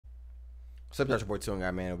What's up, y'all? Your boy Two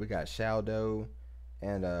Guy Man. We got Shao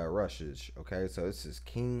and Rustage. Okay, so this is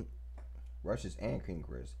King Rustage and King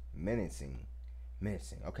Chris. Menacing.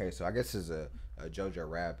 Okay, so I guess this is a JoJo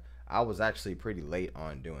rap. I was actually pretty late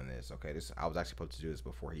on doing this. Okay, I was actually supposed to do this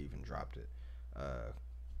before he even dropped it,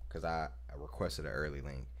 cause I requested an early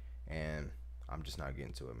link, and I'm just not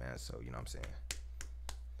getting to it, man. So you know what I'm saying.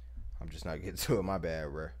 I'm just not getting to it. My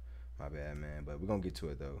bad, bro. My bad, man. But we're gonna get to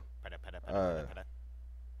it though.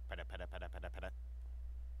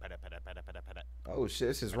 Oh shit,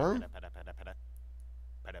 this is his room.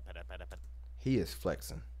 He is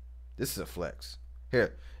flexing. This is a flex.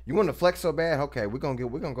 Here, you want to flex so bad? Okay, we're gonna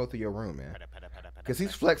go through your room, man. Cause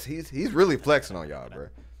he's really flexing on y'all, bro.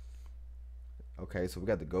 Okay, so we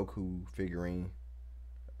got the Goku figurine.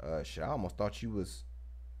 Shit, I almost thought you was.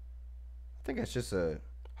 I think that's just a.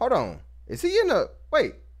 Hold on, is he in a?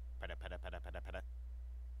 Wait.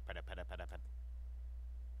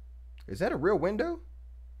 Is that a real window?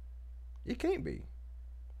 It can't be.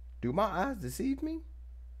 Do my eyes deceive me?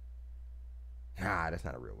 Nah, that's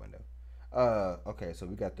not a real window. Okay, so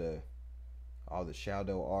we got all the Shao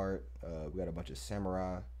art. We got a bunch of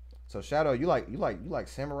samurai. So Shadow, you like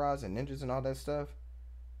samurais and ninjas and all that stuff?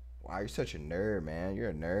 Wow, you're such a nerd, man. You're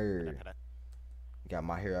a nerd. We got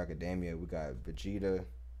My Hero Academia. We got Vegeta.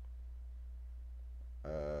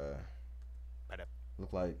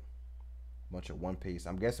 Look like a bunch of One Piece.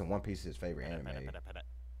 I'm guessing One Piece is his favorite anime.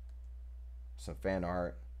 Some fan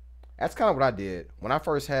art. That's kind of what I did when I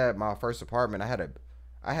first had my first apartment. I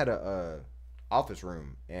had a office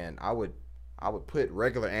room, and I would put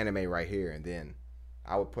regular anime right here, and then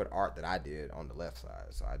I would put art that I did on the left side.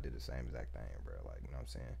 So I did the same exact thing, bro. Like, you know what I'm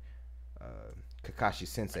saying? Kakashi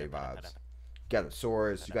Sensei vibes. You got the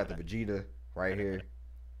swords. You got the Vegeta right here.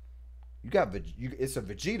 You got it's a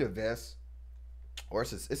Vegeta vest, or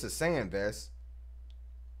it's a Saiyan vest,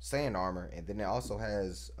 Saiyan armor, and then it also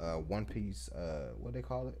has One Piece. What they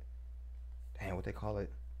call it? Damn, what they call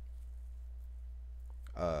it?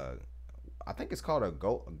 I think it's called a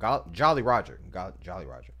Jolly Roger. Jolly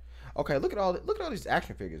Roger. Okay, look at all these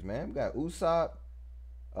action figures, man. We got Usopp,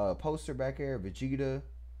 poster back here, Vegeta.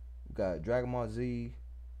 We got Dragon Ball Z.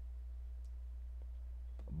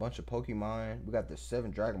 A bunch of Pokemon. We got the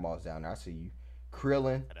 7 Dragon Balls down there. I see you.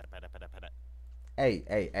 Krillin.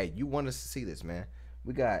 Hey, you want us to see this, man.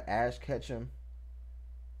 We got Ash Ketchum.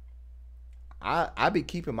 I be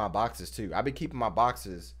keeping my boxes too. I be keeping my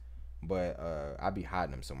boxes, but I be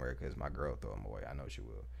hiding them somewhere because my girl throw them away. I know she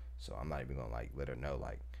will. So I'm not even gonna like let her know,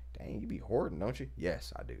 like, dang, you be hoarding, don't you?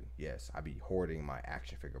 Yes, I do. Yes, I be hoarding my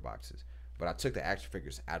action figure boxes. But I took the action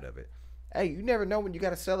figures out of it. Hey, you never know when you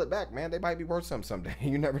gotta sell it back, man. They might be worth something someday.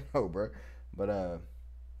 You never know, bro. But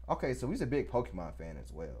okay, so he's a big Pokemon fan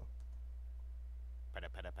as well.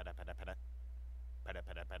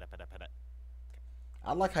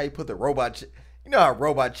 I like how you put the robot. You know how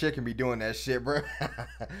Robot Chicken be doing that shit, bro.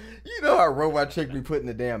 You know how Robot Chicken be putting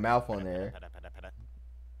the damn mouth on there.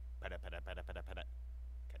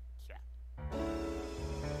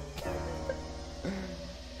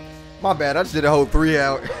 My bad. I just did a whole 3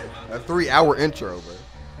 hour intro, bro.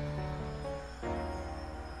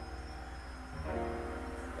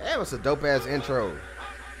 Damn, it's a dope ass intro.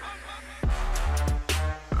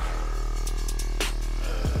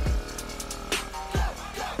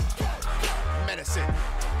 Menacing.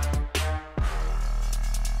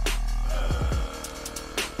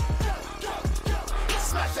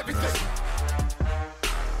 Smash everything.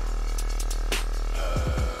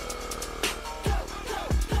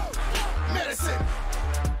 Menacing.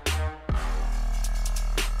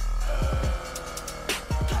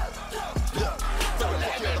 Look, don't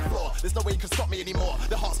let me on the floor. There's no way you can stop me anymore.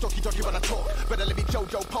 The heart's jockey when I talk. Better let me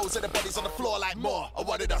JoJo pose and the body's on the floor like more. I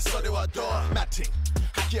wanted us, so do I adore. Matting.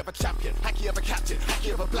 Hacky of a champion, hacky of a captain,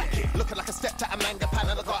 hacky of a black kid. Looking like I stepped out a manga pan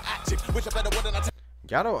and I got active. Which I better wouldn't I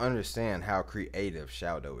Y'all don't understand how creative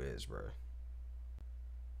Shao is, bro.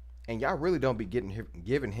 And y'all really don't be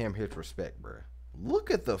giving him his respect, bro.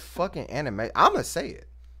 Look at the fucking anime. I'ma say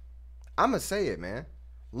it, man.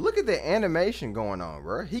 Look at the animation going on,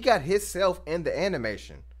 bro. He got himself in the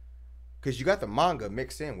animation. Cause you got the manga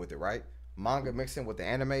mixed in with it, right? Manga mixed in with the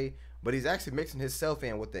anime. But he's actually mixing himself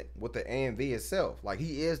in with the AMV itself. Like,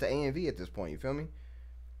 he is the AMV at this point. You feel me?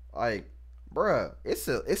 Like, bruh, it's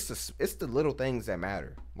the little things that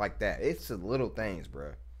matter. Like that. It's the little things,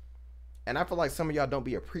 bruh. And I feel like some of y'all don't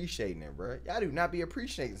be appreciating it, bruh. Y'all do not be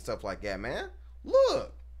appreciating stuff like that, man.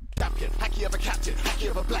 Look. champion, hacky of a captain, hacky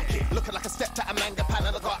of a black kid. Looking like I stepped out a manga pan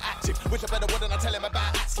and I got active. Wish I better wouldn't I tell him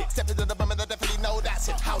about Atskit. Stepped into the room and I definitely know that's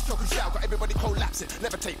it. How Shoku Shao got everybody collapsing.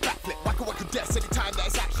 Never take backflip, whack a death anytime that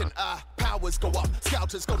it's action. Powers go up,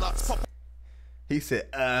 scouters go nuts. Pop. He said,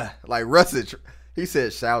 like Rustage. He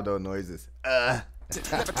said Shao noises. Never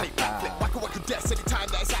take backflip. Whack a whack a death anytime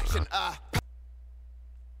that is action.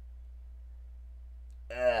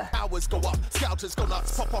 Hours go up, scouters go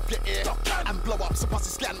nuts, pop off your ear and blow up. So pass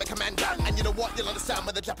the scan, make a man down. And you know what? You'll understand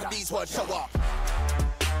when the Japanese words show up.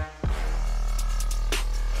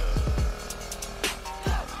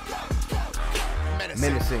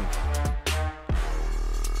 Menacing.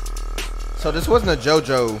 So this wasn't a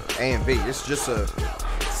JoJo A&V. It's just a.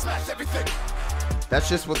 Smash everything. That's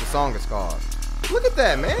just what the song is called. Look at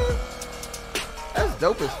that, man. That's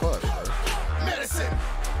dope as fuck, bro. Menacing.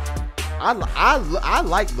 I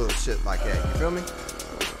like little shit like that. You feel me?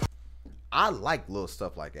 I like little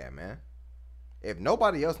stuff like that, man. If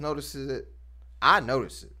nobody else notices it, I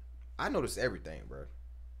notice it. I notice everything, bro.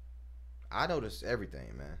 I notice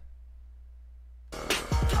everything, man.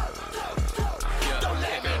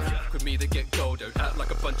 With me, they get gold out, act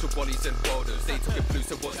like a bunch of Wallies and Waldos. They took it blue,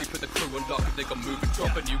 so once we put the crew on lock, if they gon' move and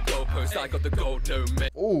drop a new goalpost, I got the gold, no man.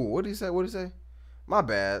 Ooh, what did he say? What did he say? My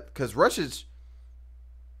bad. Because Rustage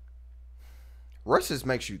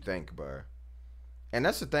makes you think, bro. And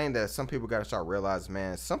that's the thing that some people got to start realizing,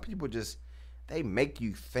 man. Some people just, they make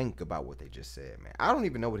you think about what they just said, man. I don't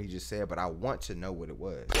even know what he just said, but I want to know what it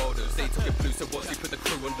was. They took it blue, so once we put the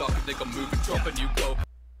crew on lock, if they gon' move and drop a new goalpost.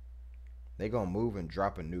 They gonna move and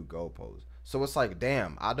drop a new goalpost. So it's like,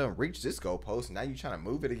 damn, I done reached this goalpost, and now you trying to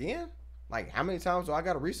move it again? Like, how many times do I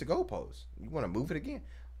gotta reach the goalpost? You wanna move it again?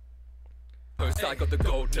 I got the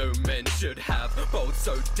gold no men should have. Bold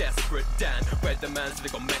so desperate, Dan. Where the man, so they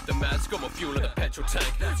gon' make the man. Got more fuel in the petrol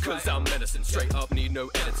tank. Cause I'm menacing, straight up, need no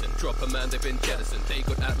editing. Drop a man, they've been jettisoned. They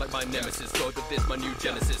gon' act like my nemesis. Lord of this, my new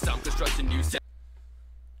genesis. I'm constructing new set.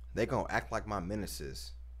 They gonna act like my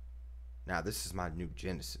menaces. Now this is my new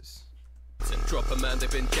genesis. Drop a man, they've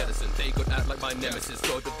been jettisoned. They gon' act like my nemesis.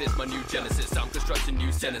 Lord of this, my new genesis. I'm constructing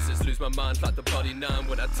new genesis. Lose my mind like the bloody nine.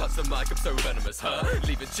 When I touch the mic, I'm so venomous, huh?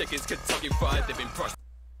 Leaving chickens Kentucky fried, they've been brushed.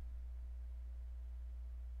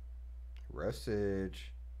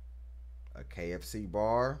 Rustage. A KFC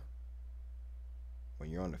bar. When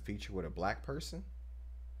you're on the feature with a black person.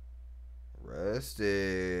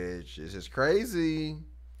 Rustage. This is crazy.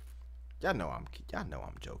 Y'all know I'm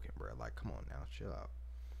joking, bro. Like, come on now, chill out.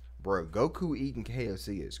 Bro, Goku eating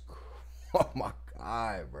KFC is, oh my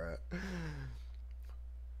god, bro.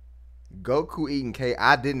 Goku eating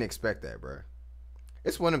I didn't expect that, bro.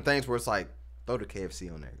 It's one of them things where it's like, throw the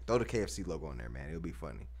KFC on there. Throw the KFC logo on there, man. It'll be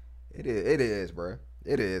funny. It is, bro.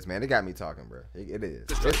 It is, man. It got me talking, bro. It is.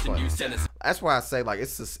 It's funny. That's why I say, like,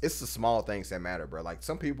 it's the small things that matter, bro. Like,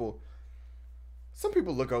 some people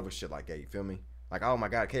look over shit like that, you feel me? Like, oh my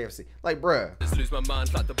god, KFC. Like, bruh. Just lose my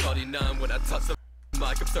mind like the bloody nine when I touch the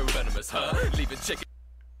mic, I'm so venomous, huh? Leaving chicken.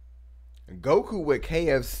 Goku with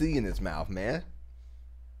KFC in his mouth, man.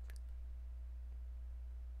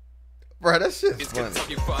 Bro, that shit's funny.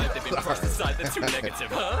 Kentucky fried, they've been brushed aside, they're too negative,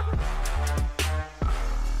 huh?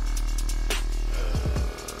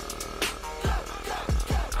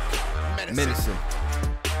 Menacing.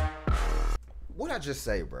 What'd I just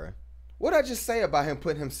say, bro? What'd I just say about him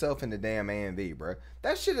putting himself in the damn A&V, bro?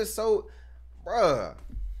 That shit is so, bruh.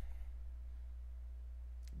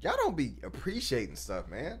 Y'all don't be appreciating stuff,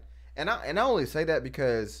 man. And I only say that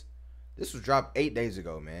because this was dropped 8 days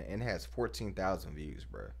ago, man, and it has 14,000 views,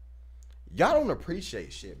 bro. Y'all don't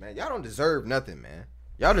appreciate shit, man. Y'all don't deserve nothing, man.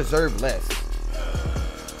 Y'all deserve less.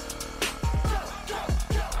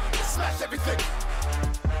 Smash everything.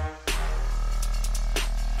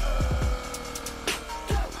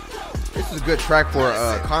 This is a good track for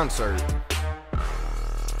a concert.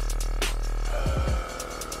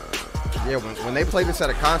 Yeah, when they play this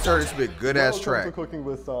at a concert, it's be a good ass track. Cooking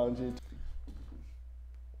with Sanji.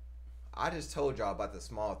 I just told y'all about the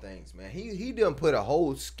small things, man. He done put a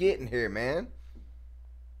whole skit in here, man.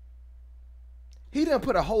 He done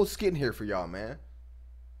put a whole skit in here for y'all, man.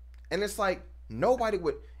 And it's like nobody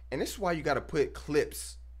would. And this is why you got to put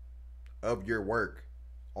clips of your work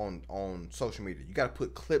on social media. You got to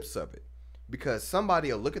put clips of it because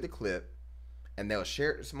somebody will look at the clip and they'll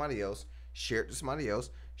share it to somebody else, share it to somebody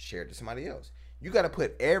else. Share it to somebody else. You got to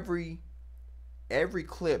put every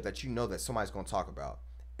clip that you know that somebody's going to talk about.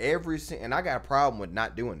 And I got a problem with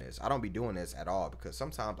not doing this. I don't be doing this at all because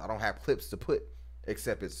sometimes I don't have clips to put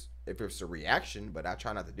except if it's a reaction, but I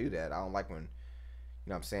try not to do that. I don't like when, you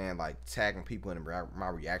know what I'm saying, like tagging people in my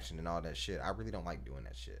reaction and all that shit. I really don't like doing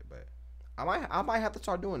that shit, but I might have to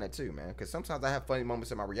start doing that too, man, because sometimes I have funny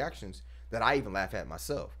moments in my reactions that I even laugh at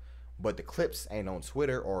myself. But the clips ain't on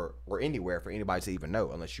Twitter or anywhere for anybody to even know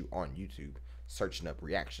unless you on YouTube searching up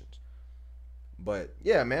reactions. But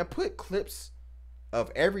yeah, man, put clips of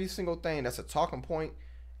every single thing that's a talking point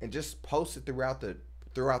and just post it throughout the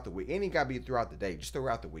week. It ain't gotta be throughout the day, just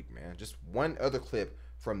throughout the week, man. Just one other clip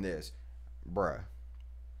from this, bruh.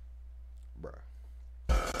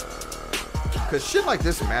 Cause shit like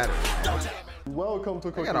this matters, man. Welcome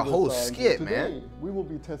to Cooking I got a whole with Shao. skit, Today, man. we will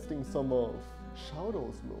be testing some of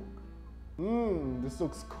Shao's milk. This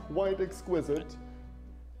looks quite exquisite.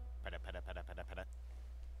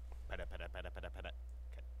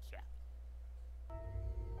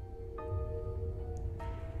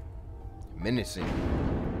 Menacing.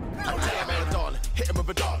 Hit him with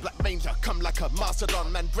a dart, black manger, come like a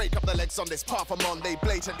mastodon. Man, break up the legs on this path I'm on. They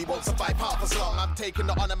blatantly won't survive half as long. I'm taking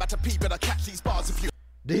the onomatopoeia, but I catch these bars if you.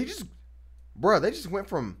 Did he just, bro? They just went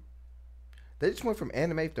from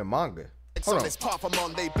anime to manga. Hold on. This path I'm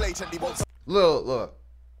on, they blatantly won't Look.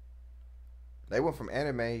 They went from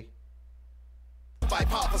anime. survive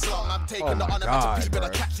half as long. I'm taking the onomatopoeia, but I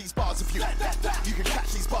catch these bars if you. You can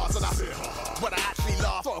catch these bars, and when I actually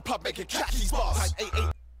laugh, throw a pub, make it catch these bars.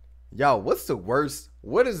 Yo, what's the worst?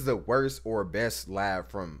 What is the worst or best laugh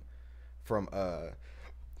from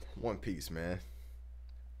One Piece, man?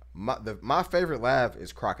 My favorite laugh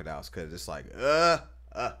is Crocodiles, cause it's like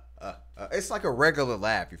it's like a regular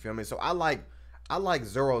laugh. You feel me? So I like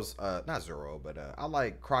Zoro's not Zoro, but I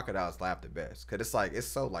like Crocodile's laugh the best, cause it's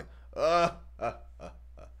so like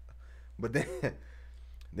But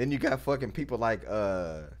then you got fucking people like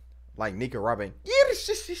Nika Robin.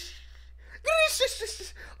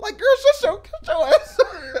 Like, girl, shut your ass up.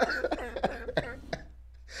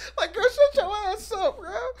 Like, girl, shut your ass up,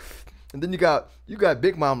 bro. And then you got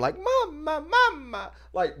Big Mom like, mama.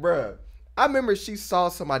 Like, bro, I remember she saw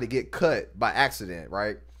somebody get cut by accident,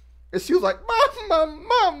 right? And she was like,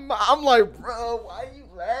 mama. I'm like, bro, why you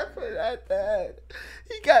laughing at that?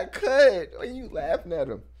 He got cut. Why you laughing at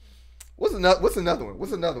him? What's another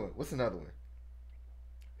one?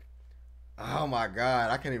 Oh my God,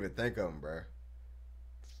 I can't even think of them, bro.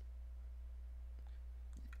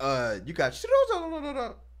 You got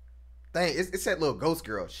dang, it's that little ghost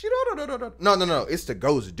girl. No, it's the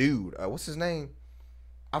ghost dude. What's his name?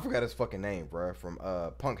 I forgot his fucking name, bro. From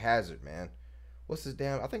Punk Hazard, man. What's his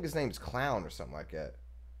damn? I think his name's Clown or something like that.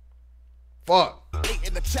 Fuck.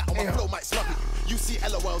 In the chat, my flow might slug it. You see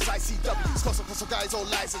LOLs, I see W's. Cause guys all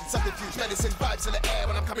lies and subterfuge. Menacing vibes in the air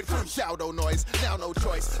when I'm coming through. Shao noise, now no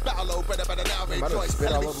choice. Battle low, better now rejoice.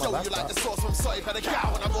 Let me show you like the source from soy. Better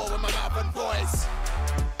cow when I roll with my mouth and voice.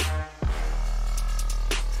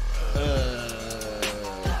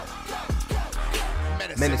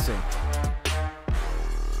 Menacing.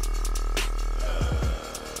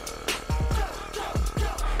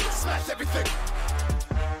 Smash everything.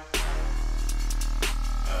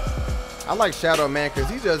 I like Shadow, man, because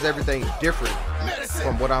he does everything different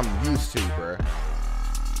from what I'm used to, bro.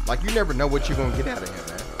 Like, you never know what you're going to get out of him,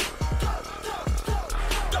 man.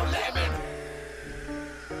 Don't let him in.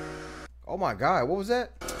 Oh, my God. What was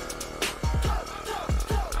that?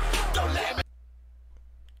 Don't let him in.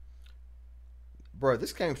 Bro,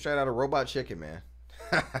 this came straight out of Robot Chicken, man.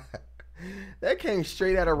 That came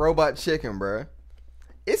straight out of Robot Chicken, bro.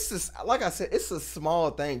 It's just, like I said, it's a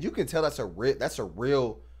small thing. You can tell that's a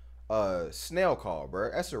real snail call,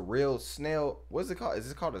 bro. That's a real snail. What's it called? Is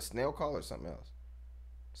it called a snail call or something else?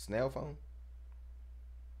 Snail phone?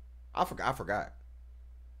 I forgot.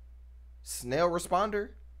 Snail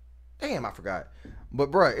responder? Damn, I forgot.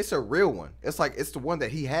 But bro, it's a real one. It's like it's the one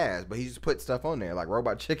that he has, but he just put stuff on there like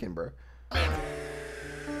Robot Chicken, bro.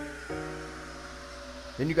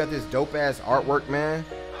 Then you got this dope ass artwork, man.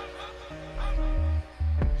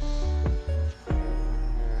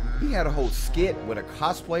 He had a whole skit with a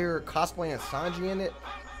cosplayer cosplaying Sanji in it.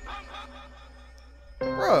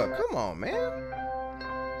 Bruh, come on, man.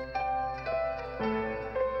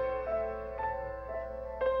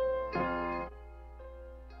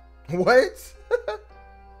 What?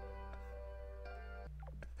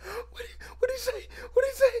 What'd he say? What'd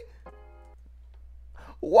he say?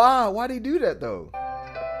 Why? Why'd he do that though?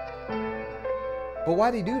 But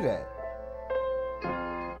why'd he do that?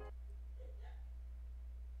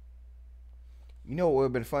 You know what would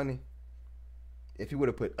have been funny? If he would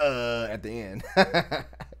have put at the end.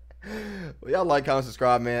 Well, y'all like, comment,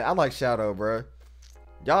 subscribe, man. I like Shadow, bro.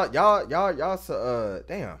 Y'all so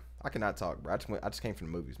damn, I cannot talk, bro. I just came from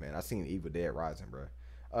the movies, man. I seen Evil Dead Rising, bro.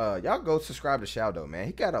 Y'all go subscribe to Shadow, man.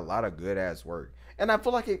 He got a lot of good ass work. And I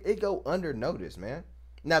feel like it go under noticed, man.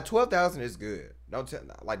 Now 12,000 is good. Don't get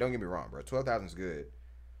me wrong, bro. 12,000 is good.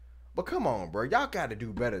 But come on, bro. Y'all gotta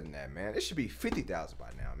do better than that, man. It should be 50,000 by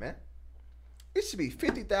now, man. It should be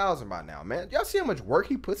 50,000 by now, man. Y'all see how much work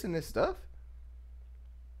he puts in this stuff?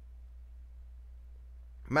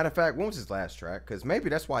 Matter of fact, when was his last track? Because maybe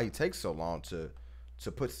that's why he takes so long to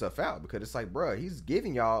put stuff out, because it's like, bruh, he's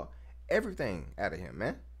giving y'all everything out of him,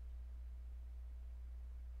 man.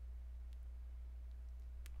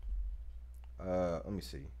 Let me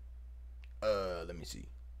see. Let me see.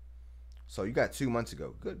 So you got 2 months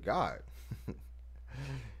ago. Good God.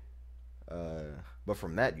 But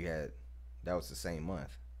from that that was the same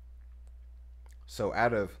month. So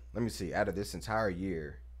out of this entire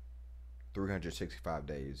year, 365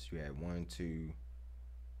 days, you had 1, 2,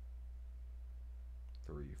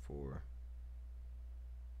 3, 4.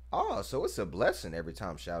 Oh, so it's a blessing every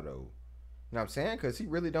time Shao. You know what I'm saying? Because he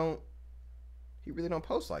really don't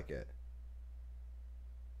post like that.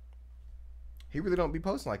 He really don't be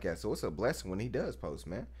posting like that. So it's a blessing when he does post,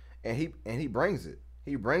 man. And he brings it.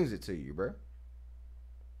 He brings it to you, bro.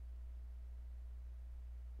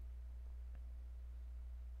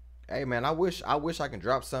 Hey, man, I wish I can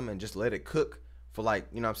drop something and just let it cook for, like,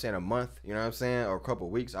 you know what I'm saying, a month, you know what I'm saying, or a couple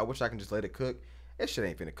of weeks. I wish I can just let it cook. That shit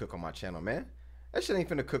ain't finna cook on my channel, man. That shit ain't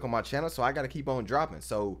finna cook on my channel, so I gotta keep on dropping.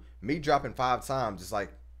 So me dropping 5 times is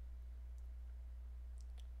like,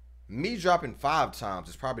 me dropping 5 times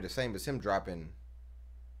is probably the same as him dropping,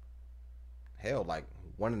 hell, like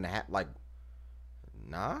 1.5, like,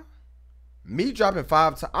 nah. Me dropping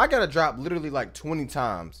 5 times, I gotta drop literally like 20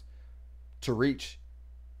 times to reach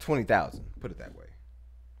 20,000. Put it that way.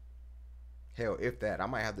 Hell, if that, I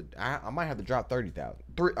might have to drop 30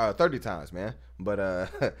 times, man. But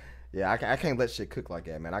yeah, I can't let shit cook like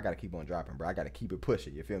that, man. I gotta keep on dropping, bro. I gotta keep it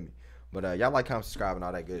pushing. You feel me? But y'all like, comment, subscribe, and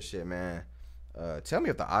all that good shit, man. Tell me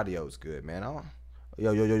if the audio is good, man.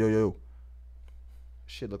 Yo.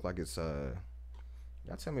 Shit look like it's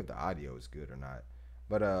y'all tell me if the audio is good or not.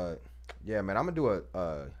 But yeah, man, I'm gonna do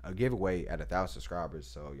a giveaway at 1,000 subscribers.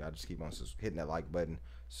 So y'all just keep on hitting that like button,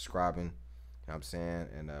 subscribing. You know what I'm saying?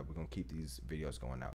 And we're gonna keep these videos going out.